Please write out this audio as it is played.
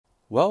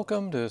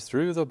Welcome to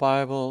Through the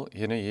Bible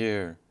in a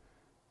Year.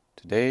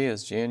 Today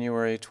is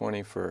January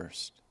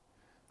 21st.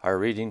 Our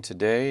reading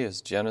today is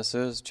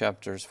Genesis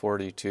chapters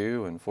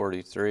 42 and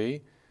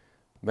 43,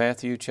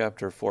 Matthew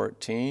chapter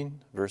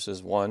 14,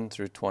 verses 1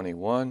 through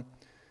 21,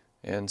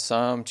 and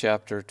Psalm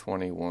chapter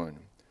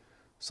 21.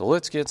 So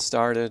let's get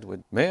started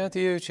with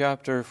Matthew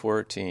chapter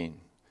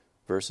 14,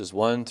 verses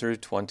 1 through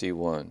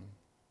 21.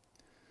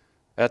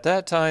 At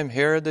that time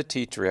Herod the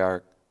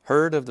Tetrarch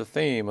heard of the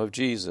fame of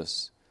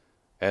Jesus,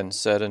 and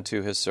said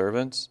unto his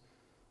servants,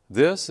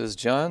 This is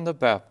John the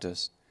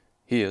Baptist.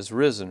 He is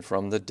risen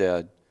from the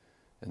dead,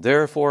 and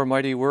therefore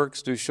mighty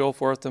works do show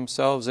forth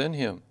themselves in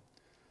him.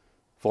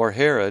 For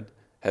Herod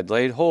had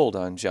laid hold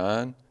on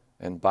John,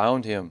 and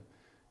bound him,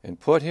 and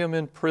put him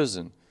in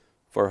prison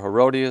for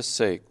Herodias'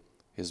 sake,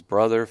 his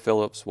brother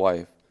Philip's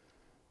wife.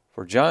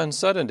 For John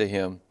said unto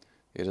him,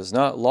 It is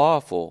not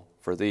lawful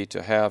for thee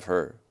to have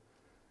her.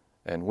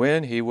 And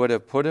when he would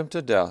have put him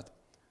to death,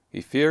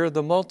 he feared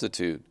the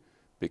multitude,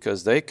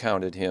 because they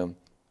counted him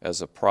as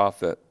a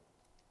prophet.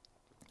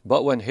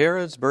 But when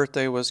Herod's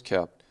birthday was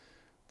kept,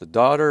 the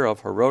daughter of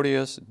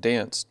Herodias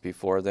danced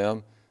before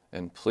them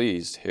and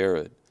pleased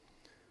Herod.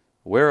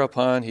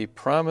 Whereupon he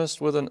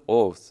promised with an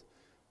oath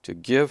to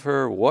give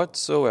her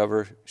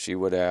whatsoever she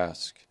would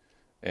ask.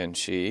 And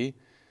she,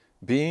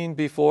 being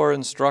before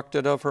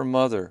instructed of her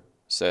mother,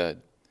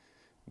 said,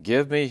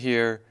 Give me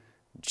here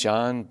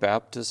John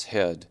Baptist's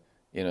head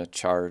in a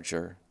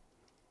charger.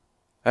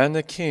 And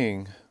the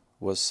king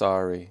was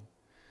sorry.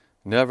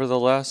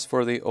 Nevertheless,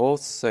 for the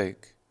oath's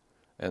sake,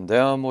 and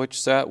them which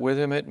sat with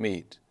him at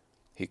meat,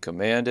 he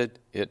commanded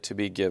it to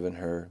be given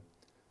her.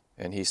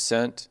 And he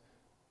sent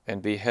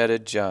and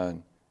beheaded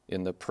John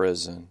in the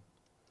prison.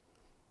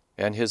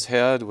 And his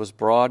head was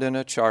brought in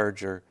a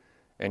charger,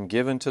 and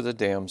given to the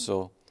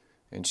damsel,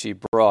 and she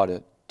brought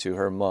it to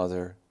her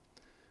mother.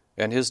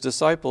 And his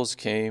disciples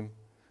came,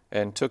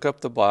 and took up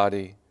the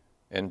body,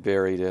 and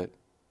buried it,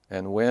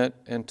 and went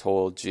and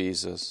told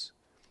Jesus.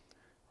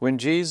 When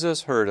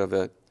Jesus heard of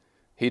it,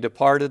 he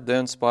departed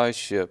thence by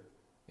ship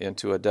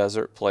into a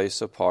desert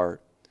place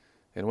apart.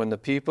 And when the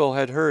people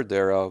had heard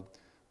thereof,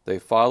 they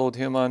followed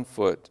him on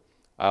foot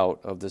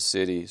out of the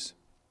cities.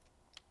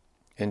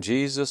 And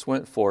Jesus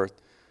went forth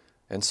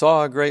and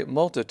saw a great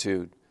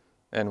multitude,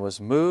 and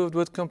was moved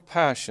with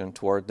compassion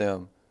toward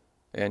them,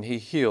 and he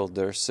healed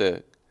their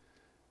sick.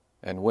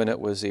 And when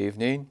it was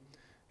evening,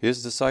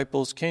 his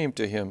disciples came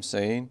to him,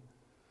 saying,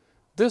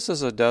 This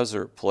is a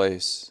desert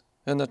place,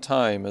 and the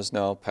time is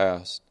now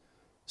past.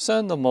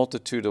 Send the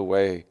multitude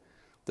away,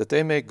 that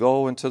they may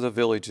go into the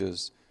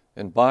villages,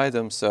 and buy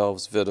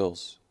themselves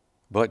victuals.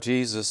 But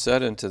Jesus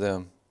said unto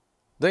them,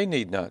 They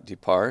need not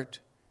depart.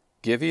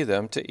 Give ye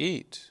them to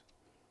eat.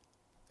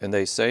 And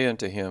they say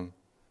unto him,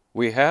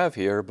 We have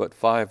here but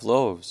 5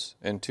 loaves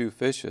and 2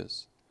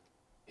 fishes.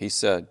 He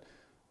said,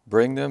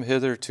 Bring them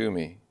hither to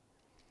me.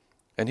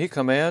 And he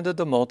commanded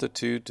the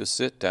multitude to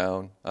sit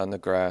down on the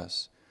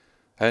grass,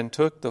 and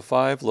took the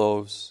 5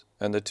 loaves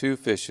and the 2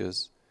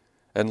 fishes,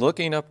 and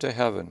looking up to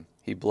heaven,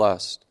 he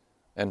blessed,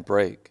 and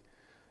brake,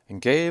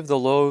 and gave the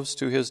loaves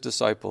to his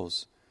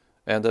disciples,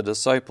 and the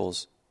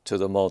disciples to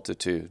the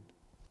multitude.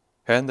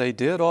 And they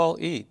did all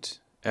eat,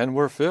 and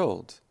were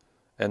filled,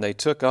 and they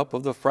took up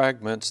of the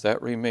fragments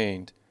that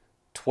remained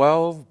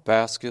 12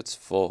 baskets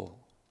full.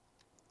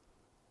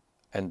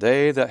 And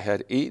they that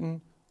had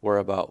eaten were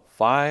about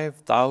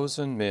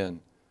 5,000 men,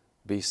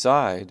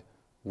 beside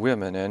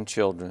women and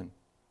children.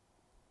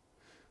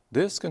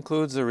 This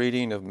concludes the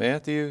reading of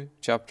Matthew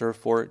chapter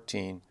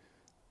 14,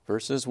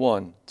 verses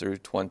 1 through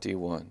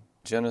 21.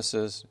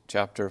 Genesis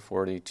chapter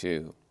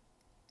 42.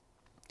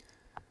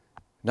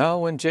 Now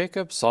when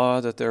Jacob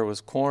saw that there was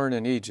corn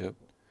in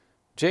Egypt,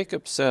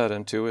 Jacob said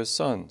unto his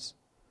sons,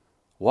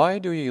 Why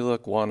do ye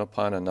look one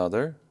upon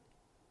another?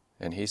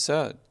 And he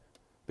said,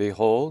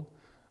 Behold,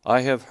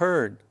 I have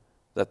heard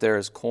that there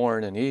is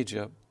corn in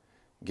Egypt.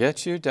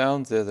 Get you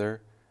down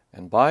thither,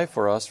 and buy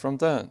for us from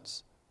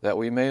thence, that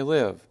we may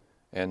live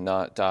and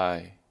not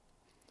die.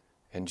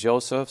 And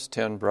Joseph's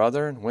 10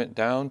 brethren went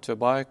down to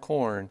buy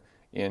corn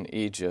in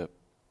Egypt.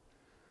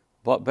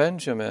 But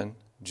Benjamin,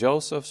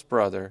 Joseph's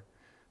brother,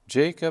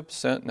 Jacob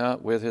sent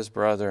not with his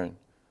brethren,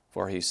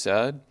 for he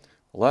said,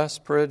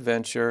 Lest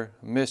peradventure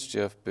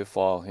mischief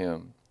befall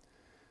him.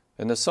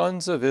 And the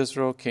sons of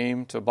Israel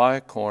came to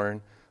buy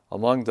corn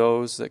among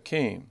those that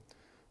came,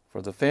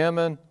 for the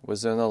famine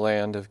was in the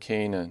land of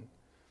Canaan.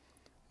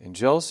 And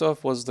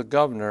Joseph was the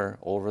governor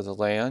over the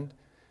land,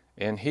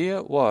 and he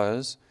it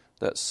was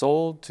that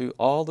sold to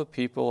all the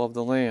people of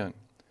the land.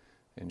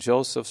 And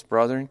Joseph's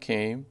brethren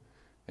came,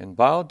 and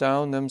bowed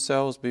down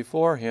themselves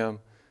before him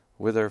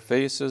with their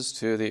faces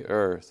to the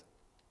earth.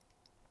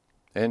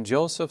 And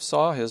Joseph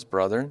saw his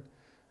brethren,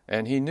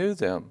 and he knew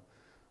them,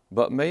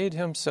 but made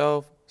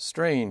himself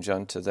strange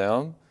unto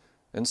them,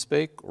 and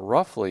spake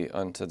roughly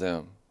unto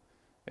them.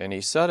 And he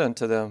said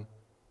unto them,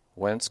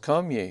 Whence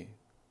come ye?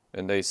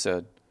 And they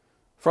said,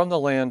 From the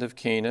land of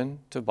Canaan,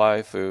 to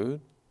buy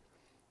food.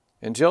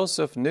 And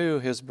Joseph knew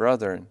his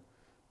brethren,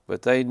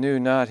 but they knew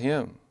not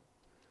him.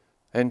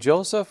 And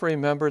Joseph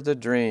remembered the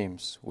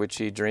dreams which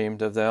he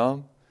dreamed of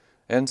them,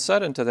 and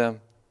said unto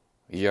them,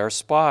 Ye are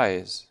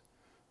spies.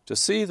 To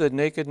see the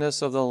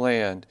nakedness of the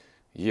land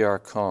ye are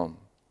come.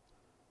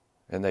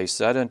 And they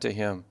said unto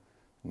him,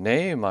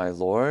 Nay, my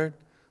Lord,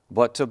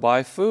 but to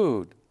buy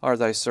food are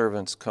thy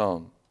servants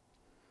come.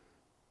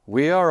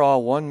 We are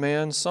all one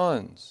man's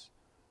sons.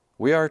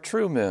 We are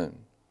true men.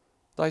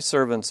 Thy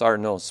servants are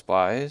no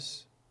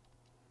spies.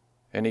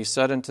 And he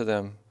said unto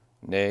them,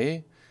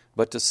 Nay,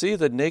 but to see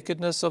the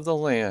nakedness of the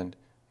land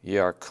ye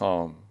are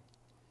come.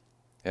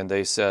 And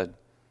they said,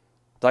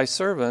 Thy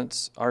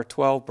servants are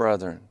 12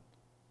 brethren,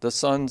 the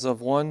sons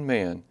of one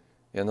man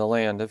in the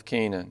land of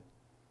Canaan.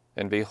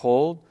 And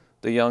behold,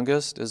 the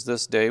youngest is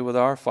this day with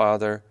our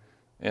father,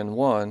 and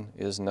one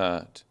is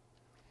not.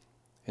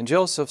 And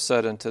Joseph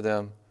said unto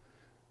them,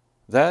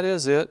 That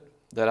is it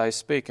that I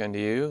speak unto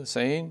you,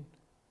 saying,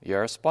 Ye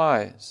are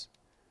spies.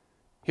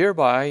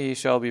 Hereby ye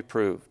shall be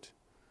proved.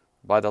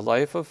 By the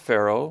life of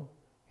Pharaoh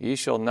ye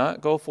shall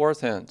not go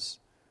forth hence,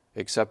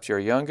 except your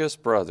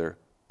youngest brother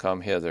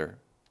come hither.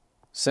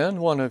 Send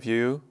one of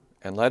you,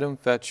 and let him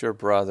fetch your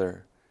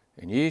brother,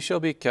 and ye shall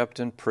be kept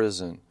in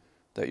prison,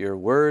 that your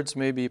words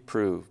may be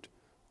proved,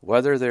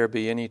 whether there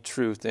be any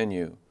truth in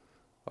you,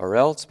 or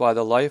else by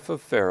the life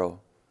of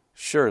Pharaoh,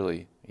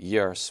 surely ye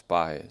are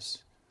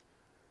spies.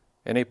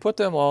 And he put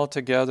them all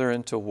together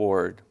into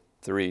ward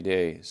 3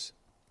 days.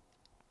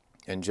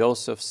 And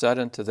Joseph said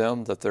unto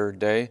them the 3rd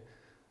day,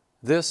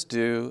 This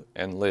do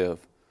and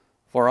live,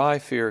 for I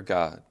fear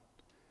God.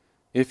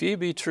 If ye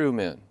be true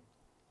men,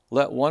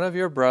 let one of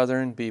your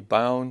brethren be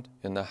bound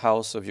in the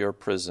house of your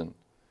prison.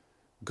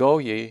 Go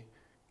ye,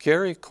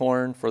 carry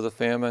corn for the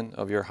famine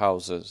of your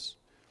houses.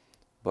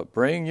 But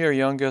bring your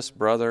youngest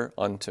brother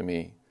unto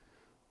me.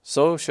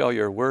 So shall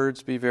your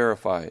words be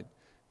verified,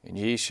 and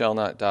ye shall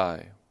not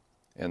die.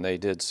 And they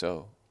did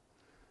so.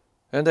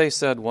 And they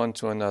said one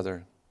to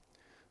another,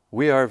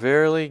 We are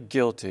verily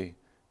guilty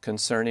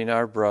concerning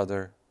our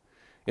brother,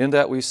 in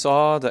that we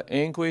saw the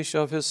anguish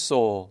of his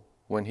soul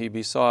when he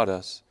besought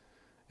us,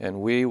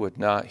 and we would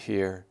not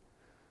hear.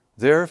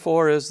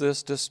 Therefore is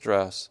this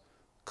distress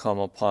come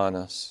upon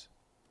us.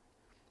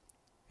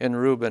 And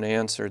Reuben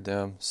answered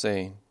them,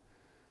 saying,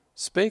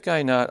 Spake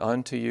I not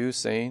unto you,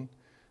 saying,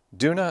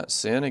 Do not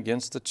sin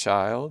against the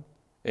child,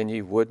 and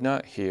ye would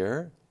not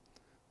hear?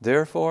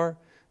 Therefore,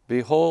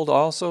 behold,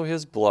 also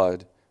his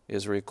blood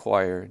is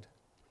required.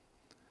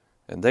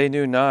 And they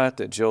knew not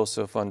that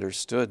Joseph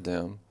understood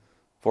them,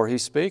 for he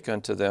spake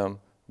unto them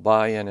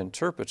by an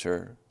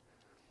interpreter.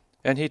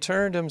 And he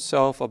turned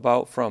himself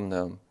about from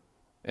them,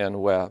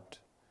 and wept,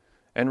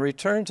 and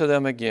returned to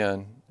them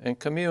again, and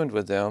communed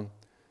with them,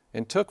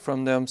 and took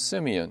from them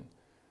Simeon,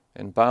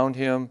 and bound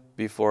him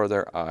before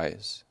their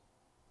eyes.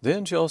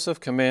 Then Joseph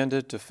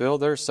commanded to fill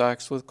their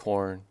sacks with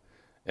corn,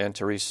 and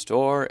to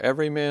restore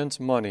every man's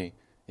money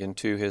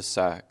into his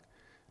sack,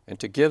 and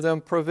to give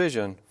them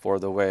provision for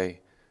the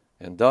way.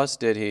 And thus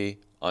did he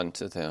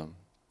unto them.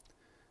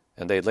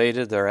 And they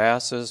laded their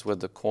asses with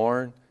the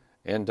corn,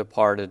 and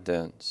departed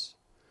thence.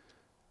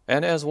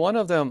 And as one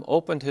of them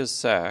opened his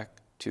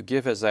sack to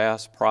give his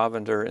ass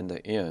provender in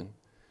the inn,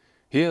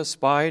 he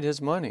espied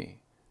his money,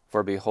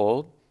 for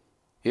behold,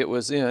 it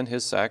was in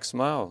his sack's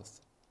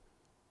mouth.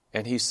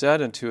 And he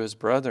said unto his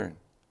brethren,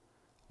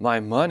 My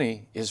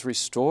money is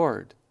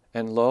restored,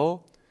 and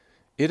lo,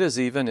 it is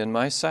even in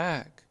my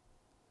sack.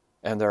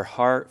 And their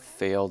heart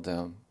failed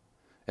them,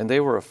 and they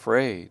were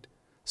afraid,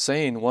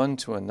 saying one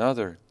to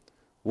another,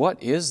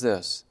 What is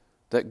this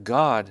that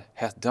God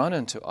hath done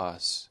unto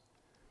us?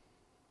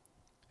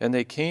 And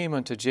they came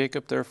unto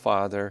Jacob their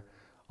father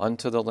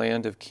unto the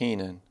land of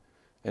Canaan,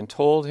 and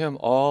told him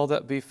all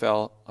that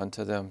befell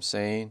unto them,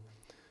 saying,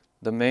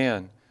 The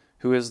man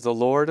who is the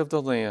Lord of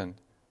the land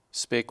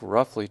spake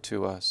roughly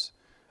to us,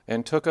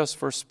 and took us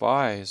for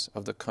spies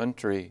of the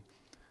country.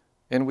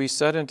 And we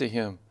said unto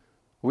him,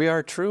 We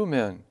are true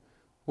men,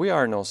 we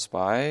are no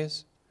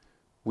spies.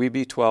 We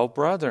be 12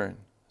 brethren,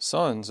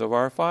 sons of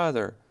our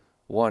father.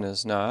 One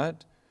is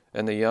not,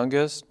 and the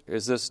youngest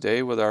is this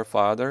day with our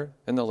father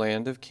in the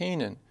land of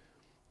Canaan.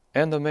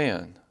 And the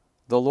man,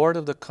 the Lord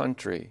of the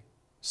country,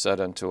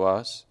 said unto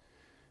us,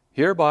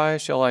 Hereby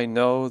shall I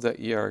know that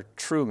ye are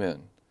true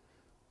men.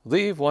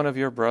 Leave one of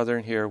your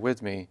brethren here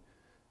with me,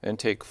 and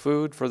take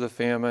food for the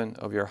famine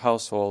of your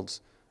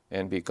households,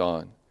 and be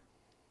gone.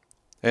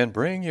 And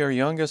bring your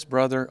youngest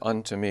brother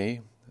unto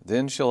me,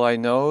 then shall I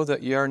know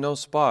that ye are no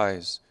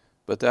spies,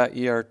 but that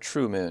ye are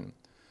true men.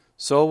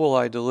 So will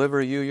I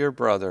deliver you your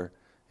brother,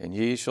 and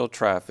ye shall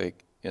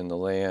traffic in the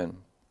land.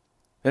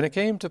 And it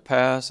came to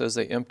pass, as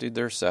they emptied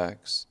their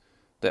sacks,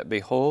 that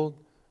behold,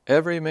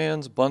 every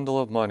man's bundle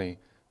of money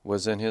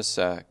was in his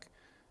sack.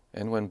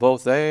 And when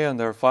both they and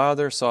their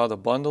father saw the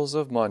bundles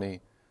of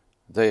money,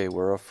 they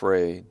were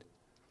afraid.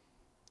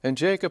 And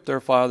Jacob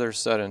their father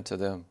said unto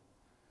them,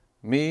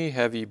 Me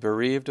have ye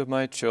bereaved of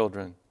my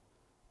children.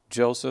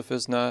 Joseph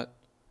is not,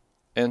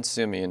 and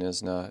Simeon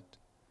is not.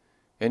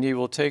 And ye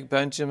will take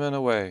Benjamin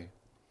away.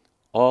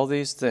 All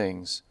these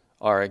things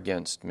are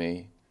against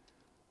me.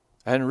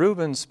 And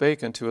Reuben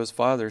spake unto his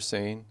father,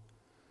 saying,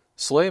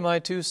 Slay my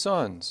 2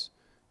 sons,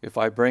 if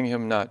I bring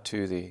him not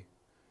to thee.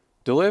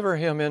 Deliver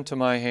him into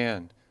my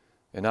hand,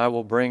 and I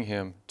will bring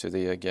him to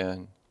thee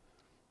again.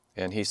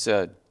 And he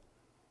said,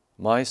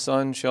 My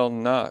son shall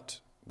not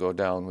go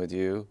down with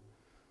you,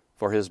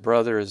 for his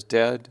brother is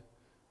dead,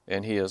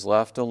 and he is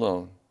left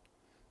alone.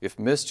 If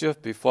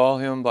mischief befall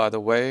him by the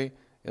way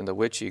in the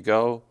which ye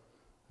go,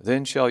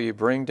 then shall ye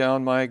bring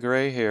down my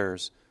gray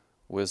hairs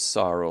with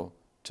sorrow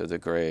to the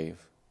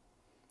grave.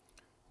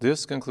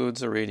 This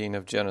concludes the reading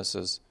of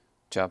Genesis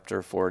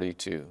chapter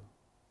 42.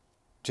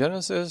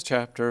 Genesis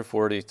chapter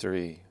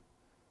 43.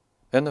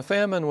 And the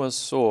famine was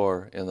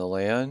sore in the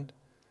land,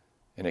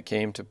 and it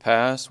came to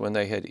pass, when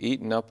they had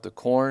eaten up the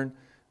corn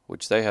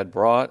which they had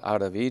brought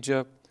out of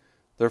Egypt,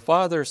 their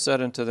father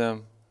said unto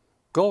them,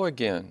 Go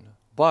again,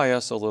 buy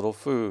us a little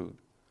food.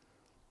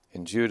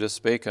 And Judah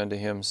spake unto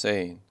him,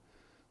 saying,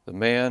 The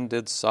man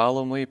did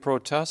solemnly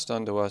protest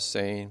unto us,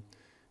 saying,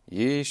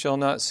 Ye shall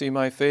not see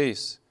my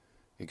face,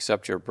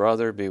 except your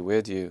brother be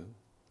with you.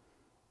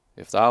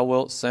 If thou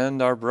wilt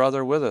send our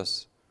brother with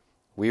us,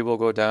 we will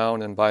go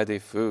down and buy thee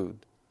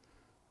food.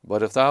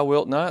 But if thou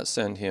wilt not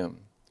send him,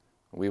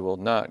 we will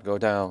not go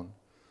down.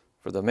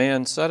 For the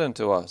man said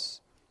unto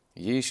us,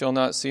 Ye shall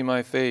not see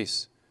my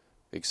face,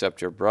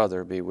 except your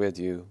brother be with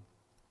you.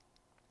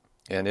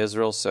 And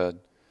Israel said,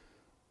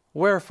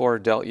 Wherefore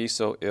dealt ye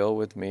so ill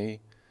with me,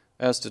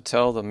 as to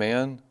tell the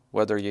man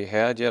whether ye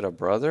had yet a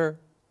brother?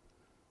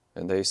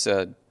 And they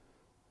said,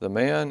 The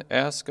man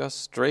asked us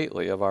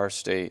straitly of our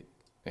state,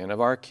 and of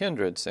our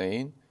kindred,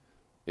 saying,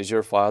 Is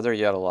your father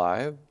yet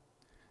alive?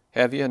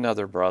 Have ye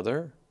another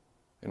brother?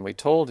 And we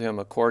told him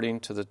according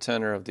to the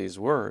tenor of these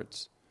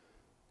words.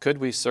 Could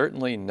we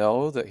certainly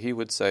know that he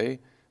would say,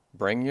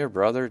 Bring your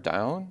brother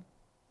down?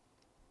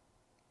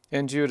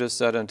 And Judah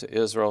said unto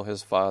Israel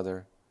his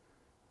father,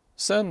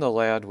 Send the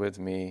lad with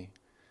me,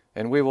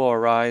 and we will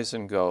arise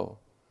and go,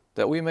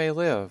 that we may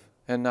live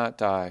and not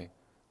die,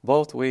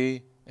 both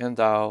we and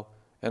thou,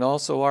 and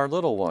also our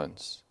little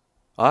ones.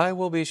 I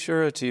will be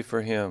surety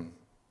for him.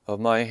 Of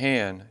my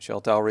hand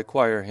shalt thou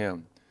require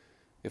him.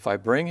 If I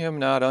bring him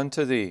not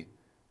unto thee,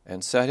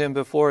 and set him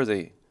before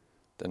thee,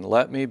 then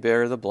let me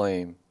bear the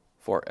blame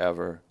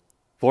forever.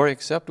 For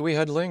except we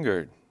had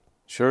lingered,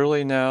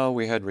 surely now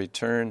we had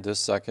returned this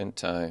second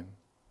time.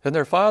 And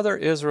their father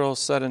Israel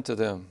said unto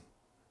them,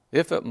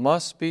 If it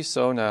must be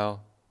so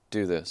now,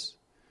 do this.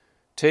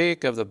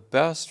 Take of the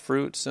best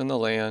fruits in the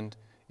land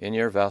in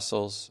your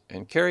vessels,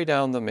 and carry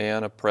down the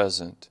man a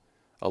present,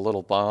 a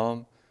little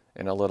balm,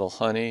 and a little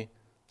honey,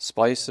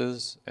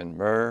 spices, and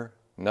myrrh,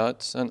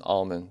 nuts, and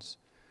almonds.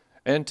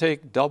 And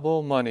take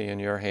double money in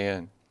your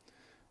hand,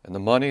 and the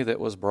money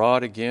that was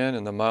brought again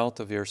in the mouth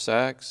of your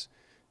sacks,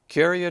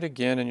 carry it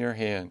again in your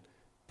hand.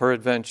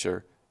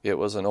 Peradventure it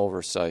was an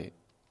oversight.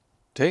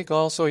 Take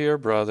also your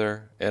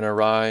brother, and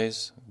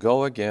arise,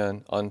 go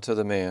again unto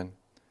the man.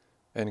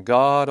 And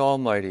God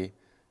Almighty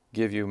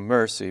give you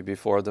mercy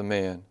before the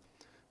man,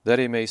 that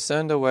he may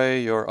send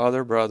away your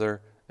other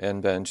brother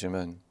and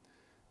Benjamin.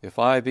 If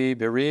I be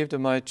bereaved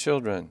of my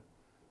children,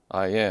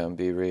 I am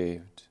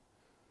bereaved.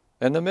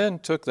 And the men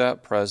took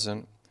that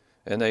present,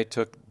 and they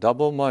took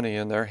double money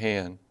in their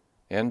hand,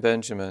 and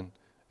Benjamin,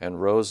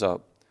 and rose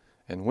up,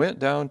 and went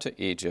down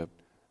to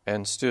Egypt,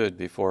 and stood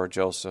before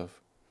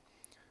Joseph.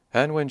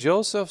 And when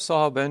Joseph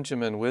saw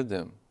Benjamin with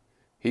them,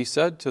 he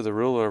said to the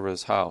ruler of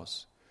his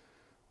house,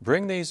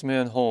 Bring these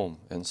men home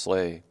and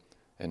slay,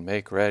 and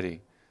make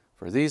ready,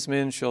 for these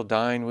men shall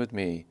dine with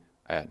me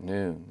at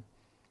noon.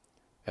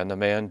 And the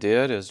man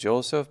did as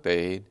Joseph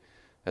bade,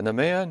 and the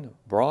man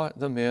brought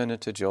the men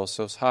into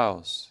Joseph's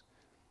house.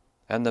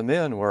 And the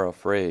men were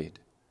afraid,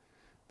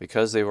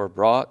 because they were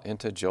brought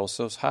into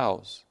Joseph's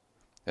house.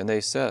 And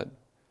they said,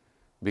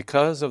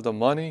 Because of the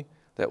money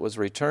that was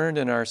returned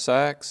in our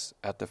sacks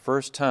at the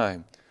first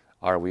time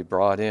are we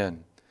brought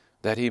in,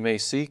 that he may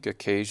seek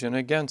occasion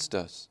against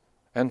us,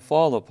 and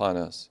fall upon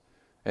us,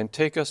 and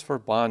take us for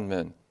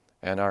bondmen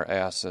and our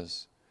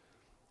asses.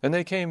 And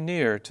they came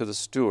near to the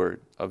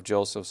steward of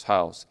Joseph's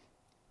house,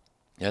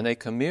 and they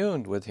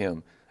communed with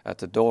him at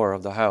the door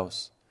of the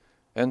house,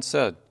 and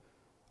said,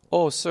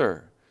 O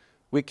sir,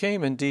 we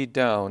came indeed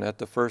down at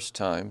the first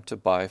time to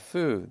buy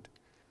food.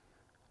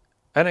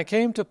 And it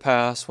came to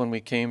pass, when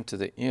we came to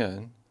the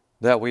inn,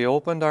 that we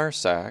opened our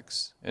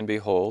sacks, and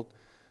behold,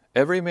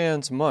 every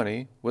man's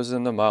money was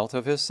in the mouth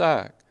of his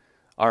sack,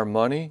 our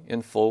money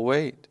in full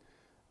weight,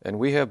 and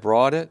we have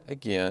brought it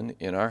again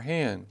in our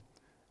hand.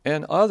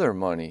 And other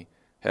money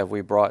have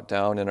we brought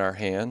down in our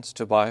hands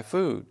to buy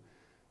food.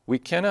 We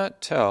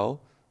cannot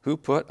tell who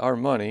put our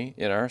money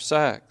in our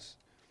sacks.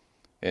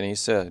 And he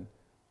said,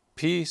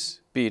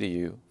 Peace be to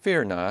you,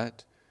 fear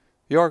not.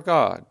 Your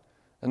God,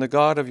 and the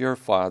God of your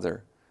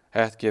father,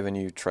 hath given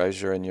you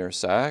treasure in your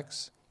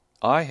sacks.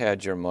 I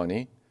had your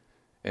money.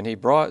 And he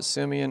brought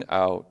Simeon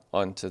out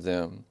unto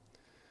them.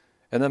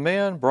 And the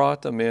man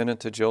brought the men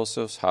into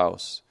Joseph's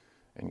house,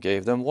 and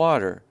gave them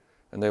water,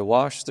 and they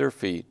washed their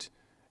feet,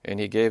 and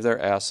he gave their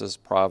asses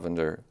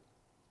provender.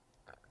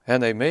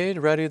 And they made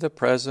ready the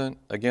present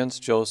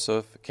against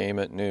Joseph came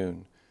at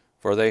noon,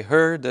 for they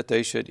heard that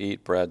they should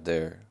eat bread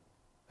there.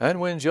 And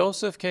when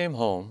Joseph came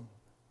home,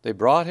 they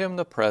brought him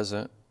the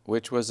present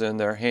which was in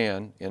their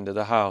hand into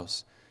the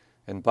house,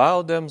 and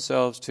bowed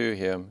themselves to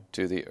him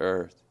to the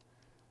earth.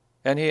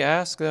 And he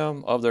asked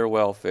them of their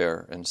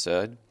welfare, and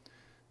said,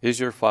 Is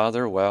your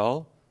father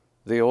well,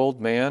 the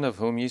old man of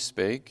whom ye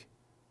spake?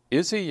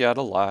 Is he yet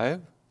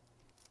alive?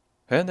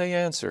 And they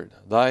answered,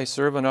 Thy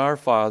servant our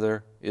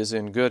father is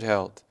in good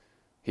health.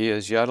 He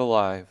is yet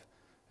alive.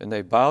 And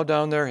they bowed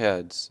down their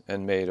heads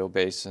and made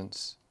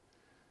obeisance.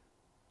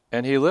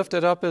 And he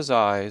lifted up his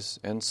eyes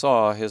and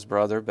saw his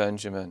brother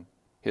Benjamin,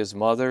 his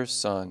mother's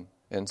son,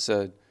 and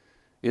said,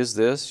 Is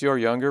this your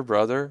younger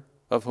brother,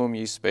 of whom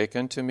ye spake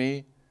unto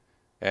me?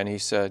 And he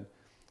said,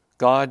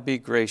 God be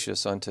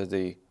gracious unto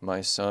thee,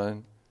 my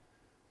son.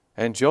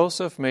 And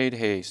Joseph made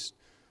haste,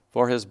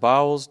 for his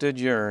bowels did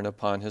yearn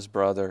upon his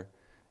brother,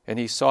 and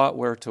he sought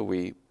where to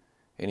weep.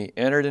 And he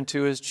entered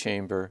into his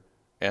chamber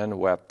and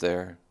wept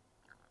there.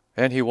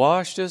 And he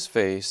washed his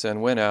face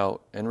and went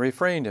out and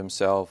refrained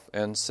himself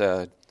and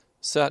said,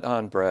 Set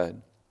on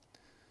bread.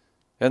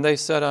 And they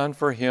set on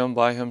for him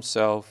by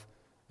himself,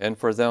 and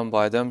for them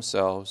by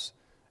themselves,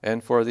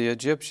 and for the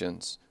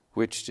Egyptians,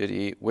 which did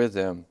eat with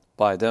them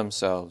by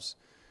themselves,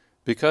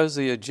 because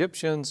the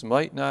Egyptians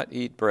might not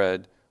eat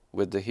bread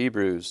with the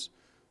Hebrews,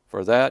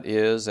 for that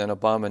is an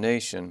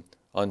abomination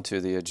unto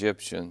the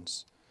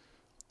Egyptians.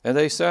 And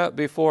they sat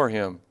before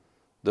him,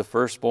 the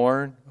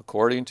firstborn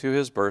according to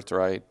his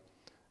birthright,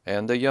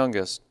 and the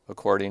youngest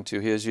according to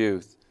his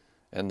youth.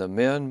 And the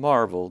men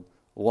marveled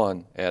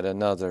one at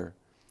another.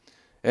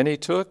 And he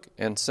took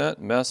and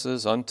sent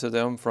messes unto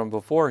them from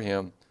before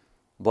him,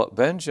 but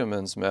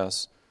Benjamin's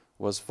mess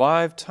was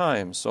 5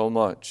 times so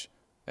much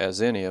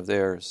as any of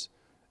theirs.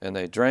 And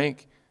they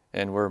drank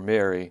and were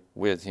merry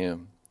with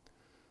him.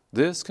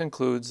 This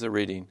concludes the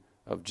reading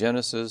of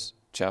Genesis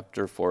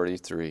chapter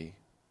 43.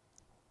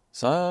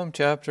 Psalm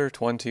chapter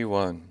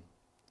 21.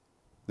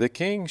 The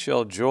king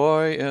shall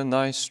joy in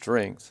thy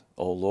strength,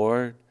 O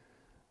Lord,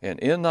 and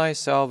in thy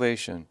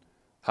salvation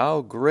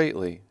how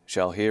greatly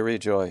shall he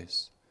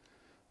rejoice.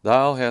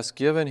 Thou hast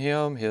given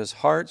him his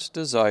heart's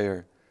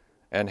desire,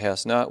 and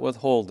hast not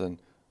withholden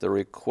the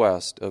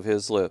request of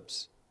his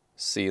lips.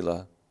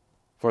 Selah.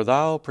 For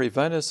thou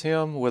preventest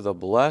him with the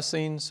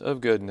blessings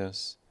of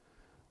goodness.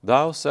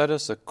 Thou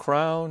settest a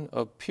crown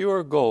of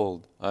pure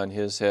gold on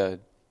his head.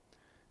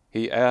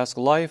 He asked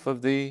life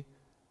of thee,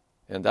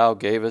 and thou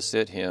gavest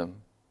it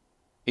him,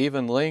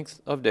 even length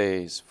of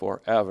days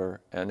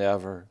forever and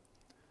ever.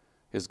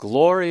 His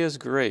glory is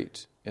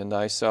great in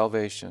thy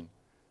salvation.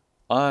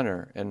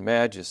 Honor and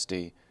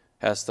majesty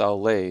hast thou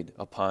laid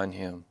upon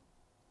him.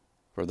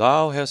 For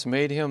thou hast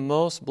made him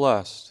most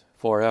blessed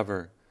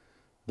forever.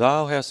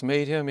 Thou hast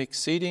made him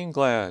exceeding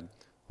glad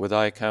with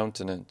thy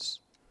countenance.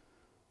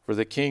 For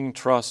the king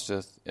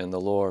trusteth in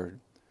the Lord,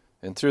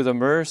 and through the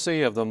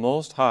mercy of the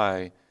Most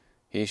High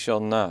he shall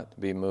not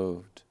be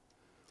moved.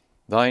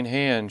 Thine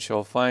hand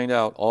shall find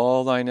out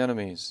all thine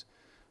enemies.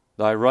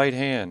 Thy right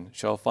hand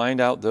shall find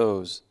out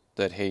those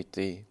that hate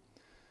thee.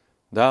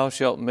 Thou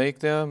shalt make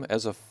them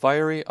as a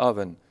fiery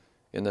oven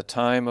in the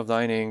time of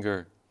thine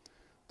anger.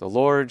 The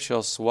Lord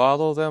shall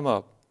swallow them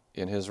up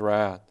in his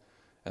wrath,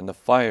 and the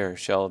fire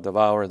shall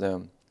devour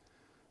them.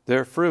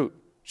 Their fruit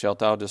shalt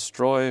thou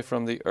destroy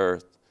from the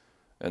earth,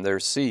 and their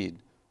seed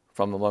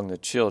from among the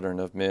children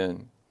of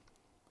men.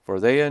 For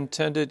they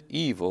intended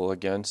evil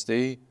against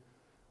thee.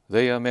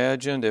 They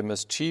imagined a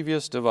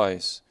mischievous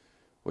device,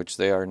 which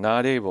they are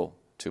not able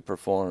to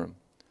perform.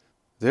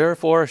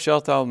 Therefore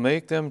shalt thou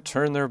make them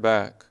turn their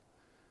back,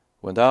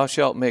 when thou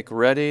shalt make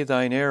ready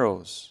thine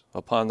arrows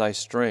upon thy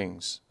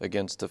strings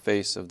against the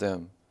face of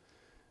them.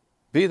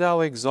 Be thou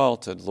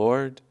exalted,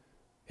 Lord,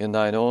 in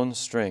thine own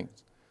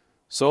strength.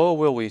 So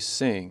will we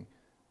sing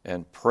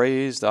and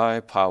praise thy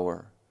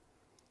power.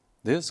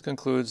 This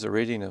concludes the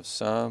reading of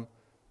Psalm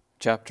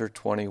chapter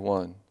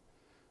 21.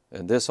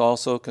 And this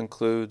also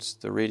concludes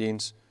the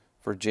readings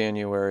for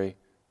January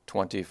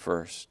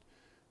 21st.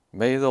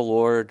 May the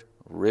Lord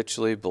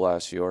richly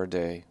bless your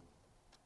day.